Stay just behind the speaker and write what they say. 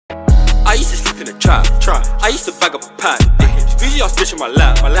I used to sleep in the trap. I used to bag up a pack. This busy ass bitch in my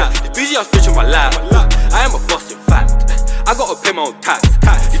lap. This busy ass bitch in my lap. I am a boss in fact. I gotta pay my own tax.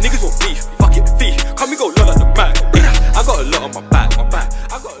 These niggas want beef, fuck it, thief. Come me go look like the Mac. I got a lot on my back.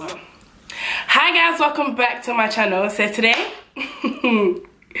 I got a lot. Hi guys, welcome back to my channel. So today,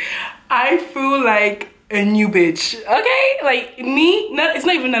 I feel like a new bitch, okay? Like me, it's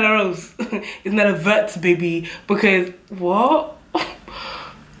not even Nella Rose. It's Nella Verts, baby. Because what?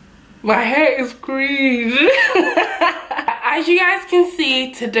 My hair is green. As you guys can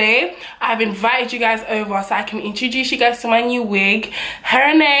see today, I've invited you guys over so I can introduce you guys to my new wig.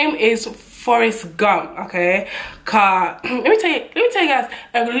 Her name is Gump, okay? Let me tell you guys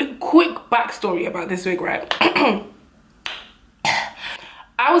a quick backstory about this wig, right?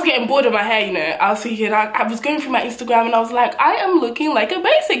 I was getting bored of my hair, you know. I was thinking, I was going through my Instagram and I was like, I am looking like a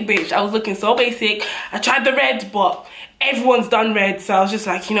basic bitch. I was looking so basic. I tried the red, but everyone's done red. So I was just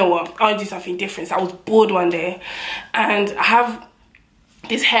like, you know what? I want to do something different. So I was bored one day. And I have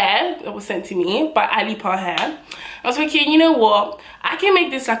this hair that was sent to me by Ali Par Hair. I was thinking, you know what? I can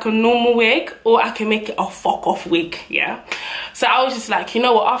make this like a normal wig or I can make it a fuck off wig, yeah? So I was just like, you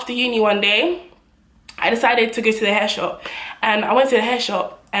know what? After uni one day, I decided to go to the hair shop, and I went to the hair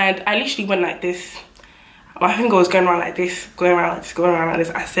shop and I literally went like this. My finger was going around like this, going around like this, going around like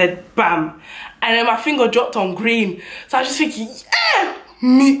this. I said bam, and then my finger dropped on green. So I was just thinking, yeah,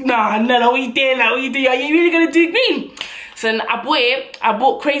 no, what you doing? Like, what you doing? Are you really gonna do green? So then I bought it. I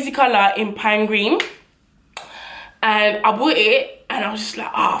bought Crazy Color in pine green, and I bought it. And I was just like,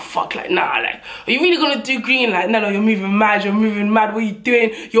 oh, fuck, like, nah, like, are you really gonna do green? Like, no, you're moving mad, what are you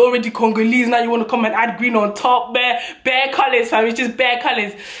doing? You're already Congolese, now you wanna come and add green on top, bare colors, fam, it's just bare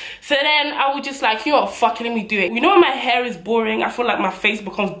colors. So then I was just like, you know what, fuck it, let me do it. You know when my hair is boring, I feel like my face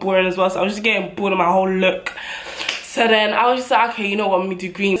becomes boring as well, so I was just getting bored of my whole look. So then I was just like, okay, you know what, let me do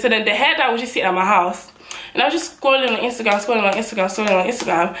green. So then the hair that was just sitting at my house, and I was just scrolling on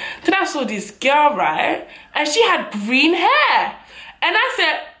Instagram, then I saw this girl, right, and she had green hair. And I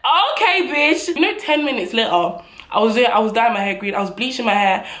said, okay, bitch. You know, 10 minutes later, I was dyeing my hair green. I was bleaching my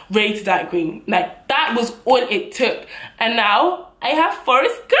hair, ready to dye it green. Like, that was all it took. And now, I have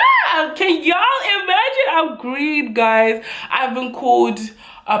Forrest Gump. Can y'all imagine? I'm green, guys. I've been called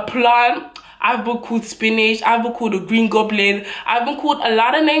a plant. I've been called spinach. I've been called a green goblin. I've been called a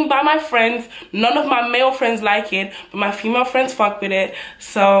lot of names by my friends. None of my male friends like it, but my female friends fuck with it.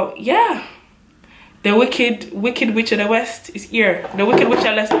 So, yeah. The wicked witch of the west is here. The wicked witch of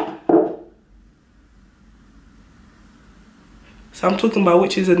the west. So I'm talking about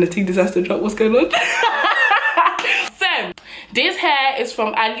witches and the tea disaster drop. What's going on? So this hair is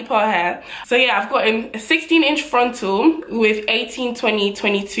from Ali Par Hair. So yeah, I've got a 16-inch frontal with 18, 20,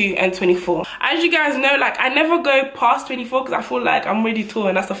 22 and 24. As you guys know, like, I never go past 24 because I feel like I'm really tall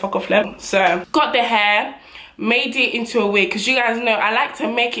and that's the fuck off level. So got the hair, made it into a wig, because you guys know I like to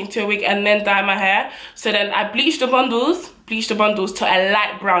make it into a wig and then dye my hair. So then I bleached the bundles to a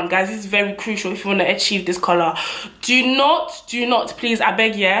light brown. Guys, this is very crucial if you want to achieve this color. Do not, please, I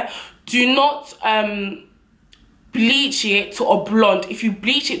beg, yeah, do not bleach it to a blonde. If you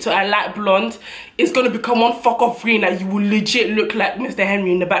bleach it to a light blonde, it's gonna become one fuck off green. Like, you will legit look like Mr.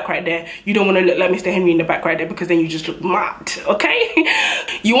 Henry in the back right there. You don't want to look like Mr. Henry in the back right there, because then you just look mad, okay?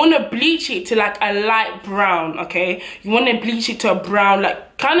 You want to bleach it to like a light brown, okay? You want to bleach it to a brown,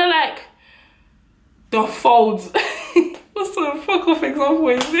 like kind of like the folds. What sort of fuck off example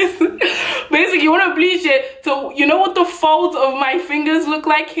is this? Basically, you want to bleach it to, you know what the folds of my fingers look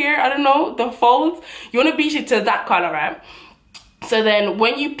like here? I don't know, the folds. You want to bleach it to that color, right? So then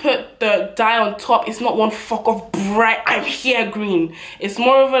when you put the dye on top, it's not one fuck off bright, I'm here green. It's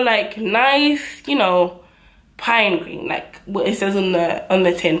more of a like nice, you know, pine green, like what it says on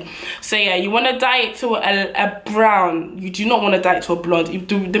the tin. So yeah, you want to dye it to a brown. You do not want to dye it to a blonde.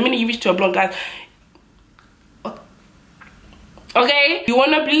 The minute you reach to a blonde, guys, okay, you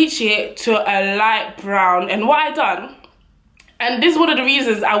want to bleach it to a light brown. And what I done, and this is one of the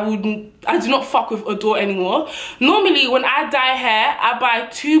reasons I do not fuck with Adore anymore. Normally when I dye hair, I buy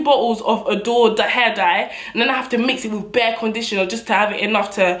 2 bottles of Adore hair dye, and then I have to mix it with bare conditioner just to have it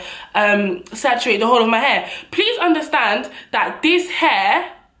enough to saturate the whole of my hair. Please understand that this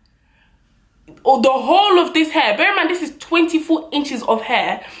hair, or the whole of this hair, bear in mind this is 24 inches of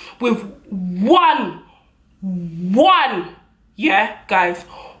hair with one, yeah guys,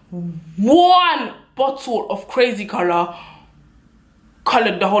 1 bottle of Crazy Color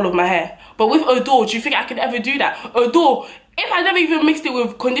colored the whole of my hair. But with Adore, do you think I could ever do that? Adore, if I never even mixed it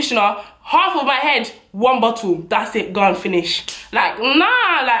with conditioner, half of my head one bottle, that's it, gone, finish. Like, nah,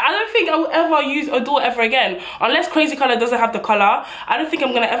 like, I don't think I will ever use Adore ever again. Unless Crazy Color doesn't have the color, I don't think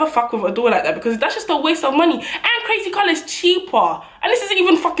I'm gonna ever fuck with Adore like that, because that's just a waste of money. And Crazy Color is cheaper. And this isn't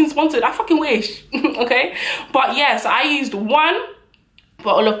even fucking sponsored, I fucking wish, okay? But yeah, so I used one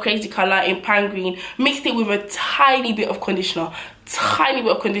bottle of Crazy Color in pan green, mixed it with a tiny bit of conditioner,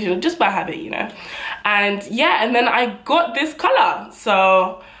 just by habit, you know. And yeah, and then I got this color,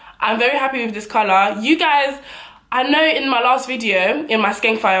 so I'm very happy with this color. You guys, I know in my last video, in my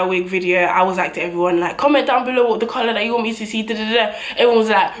Skankfire wig video, I was like to everyone, like, comment down below what the color that you want me to see, da da da. Everyone was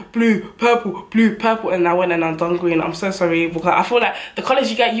like, blue, purple, and I went and I done green. I'm so sorry, because I feel like the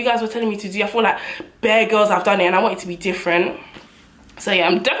colors you guys were telling me to do, I feel like bare girls have done it, and I want it to be different. So yeah,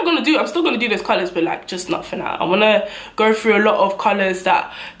 I'm still gonna do those colors, but like, just not for now. I wanna go through a lot of colors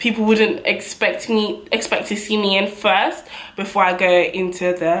that people wouldn't expect to see me in first, before I go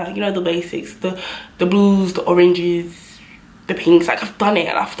into the, you know, the basics, the blues, the oranges, the pinks. Like, I've done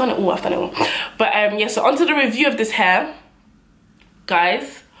it all. But yeah, so onto the review of this hair,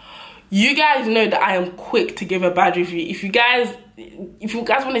 guys. You guys know that I am quick to give a bad review. If you guys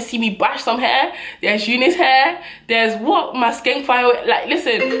want to see me bash some hair, there's Eunice hair, there's what, my Skankfire, like,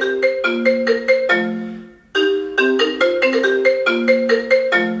 listen.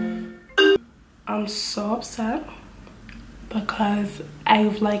 I'm so upset because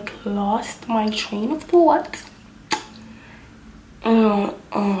I've like lost my train of thought.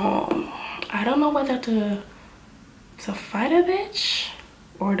 I don't know whether to fight a bitch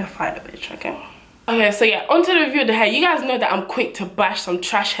or to fight a bitch, okay? Okay, so yeah, onto the review of the hair. You guys know that I'm quick to bash some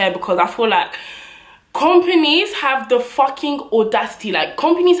trash hair, because I feel like companies have the fucking audacity,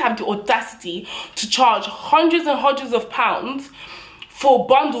 to charge hundreds and hundreds of pounds for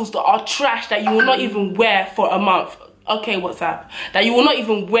bundles that are trash, that you will not even wear for a month. Okay, WhatsApp, that you will not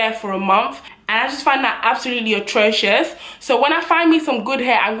even wear for a month. And I just find that absolutely atrocious. So when I find me some good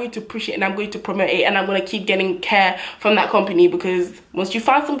hair, I'm going to push it and I'm going to promote it, and I'm going to keep getting hair from that company, because once you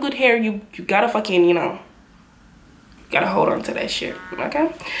find some good hair, you gotta fucking, you know, gotta hold on to that shit,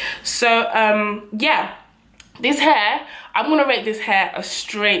 okay? So yeah, this hair, I'm gonna rate this hair a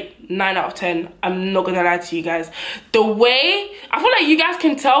straight 9 out of 10. I'm not gonna lie to you guys. The way, I feel like you guys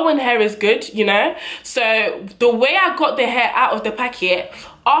can tell when hair is good, you know? So the way I got the hair out of the packet,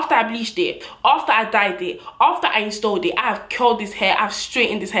 after I bleached it, after I dyed it, after I installed it, I have curled this hair, I've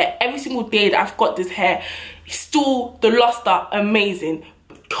straightened this hair. Every single day that I've got this hair, still the luster, amazing.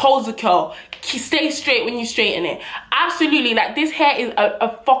 Holds the curl, stay straight when you straighten it. Absolutely, like, this hair is a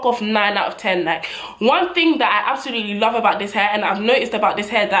fuck off 9 out of 10. Like, one thing that I absolutely love about this hair, and I've noticed about this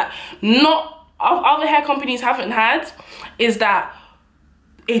hair that not other hair companies haven't had, is that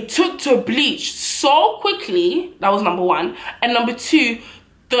it took to bleach so quickly. That was number one. And number two,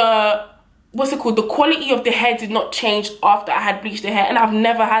 the quality of the hair did not change after I had bleached the hair, and I've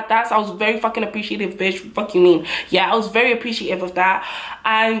never had that, so I was very fucking appreciative, bitch. Fuck you mean? Yeah, I was very appreciative of that.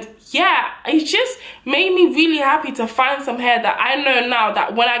 And yeah, it just made me really happy to find some hair that I know now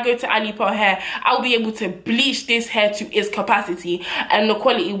that when I go to Alipo Hair, I'll be able to bleach this hair to its capacity, and the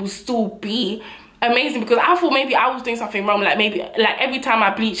quality will still be amazing. Because I thought maybe I was doing something wrong, like maybe like every time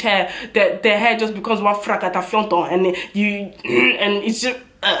I bleach hair, the hair just becomes one fracata frontal, and it's just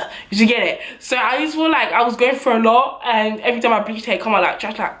you get it. So I just feel like I was going through a lot, and every time I bleached hair, come out like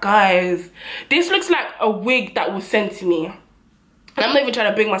trash. Like, guys, this looks like a wig that was sent to me. And I'm not even trying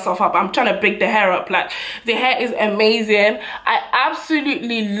to big myself up, I'm trying to big the hair up. Like, the hair is amazing. I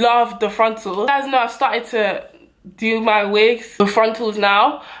absolutely love the frontals. You guys know I've started to do my wigs, the frontals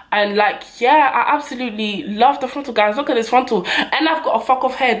now, and like, yeah, I absolutely love the frontal, guys. Look at this frontal, and I've got a fuck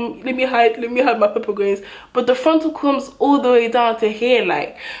off head. Let me hide my pepper grains, but the frontal comes all the way down to here,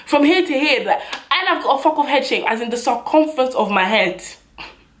 like from here to here, like, and I've got a fuck off head shape, as in the circumference of my head.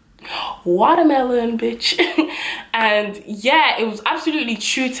 Watermelon, bitch. And yeah, it was absolutely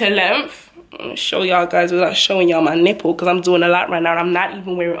true to length. I'm gonna show y'all guys without showing y'all my nipple, because I'm doing a lot right now and I'm not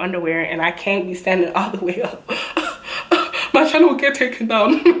even wearing underwear, and I can't be standing all the way up. My channel will get taken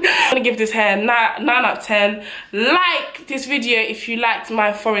down. I'm gonna give this hair 9 out of 10. Like this video if you liked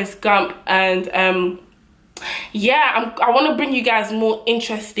my Forrest Gump, and yeah, I want to bring you guys more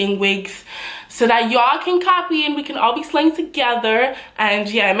interesting wigs so that y'all can copy and we can all be slaying together. And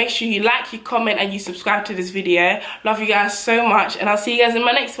yeah, make sure you like, you comment, and you subscribe to this video. Love you guys so much, and I'll see you guys in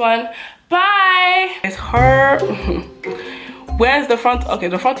my next one. Bye. It's her. Where's the front? Okay,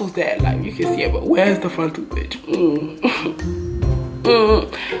 the frontal's there, like you can see it, but where's the frontal, bitch?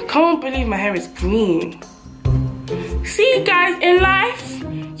 Can't believe my hair is green. See, guys, in life,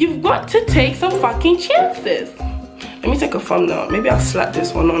 you've got to take some fucking chances. Let me take a thumbnail. Maybe I'll slap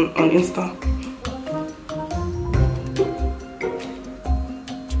this one on Insta.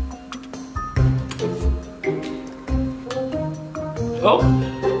 Oh.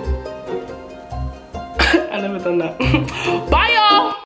 I never done that. Bye.